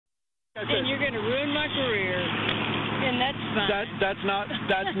And you're going to ruin my career, and that's fine.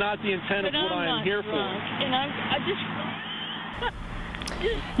 That's not the intent of what I am here for. And I just...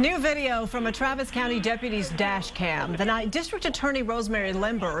 New video from a Travis County deputy's dash cam. The night District Attorney Rosemary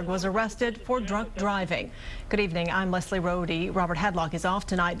Lehmberg was arrested for drunk driving. Good evening, I'm Leslie Rohde. Robert Hadlock is off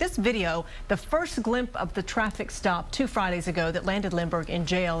tonight. This video, the first glimpse of the traffic stop 2 Fridays ago that landed Lehmberg in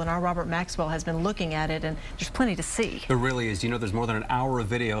jail, and our Robert Maxwell has been looking at it, and there's plenty to see. There really is. You know, there's more than an hour of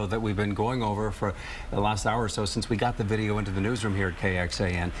video that we've been going over for the last hour or so since we got the video into the newsroom here at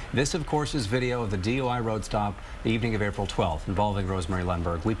KXAN. This, of course, is video of the DUI road stop the evening of April 12th involving Rosemary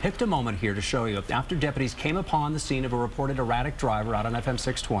Lehmberg. We picked a moment here to show you after deputies came upon the scene of a reported erratic driver out on FM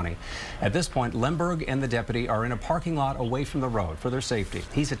 620. At this point, Lehmberg and the deputy are in a parking lot away from the road for their safety.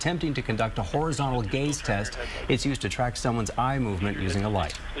 He's attempting to conduct a horizontal gaze test. It's used to track someone's eye movement using a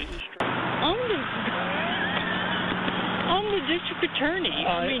light. I'm the district attorney.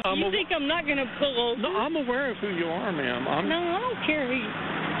 You think I'm not going to pull over? No, I'm aware of who you are, ma'am. No, I don't care who you...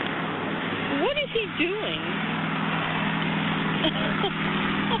 What is he doing? Do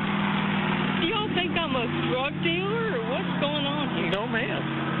y'all think I'm a drug dealer, or what's going on here? No, ma'am.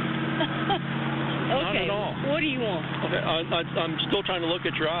 Okay, not at all. What do you want? Okay, I'm still trying to look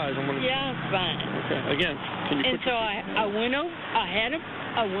at your eyes. Yeah, fine. Okay, again, can you and put so your... I went over.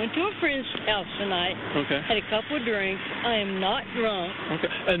 I went to a friend's house tonight. Okay. Had a couple of drinks. I am not drunk. Okay,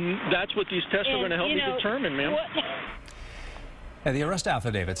 and that's what these tests are going to help me determine, ma'am. And the arrest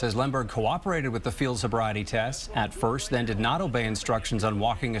affidavit says Lehmberg cooperated with the field sobriety tests at first, then did not obey instructions on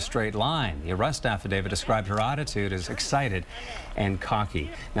walking a straight line. The arrest affidavit described her attitude as excited and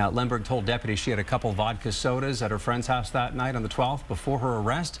cocky. Now, Lehmberg told deputies she had a couple vodka sodas at her friend's house that night on the 12th. Before her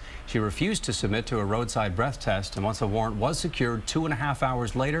arrest, she refused to submit to a roadside breath test, and once a warrant was secured 2.5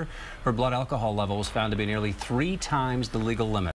 hours later, her blood alcohol level was found to be nearly 3 times the legal limit.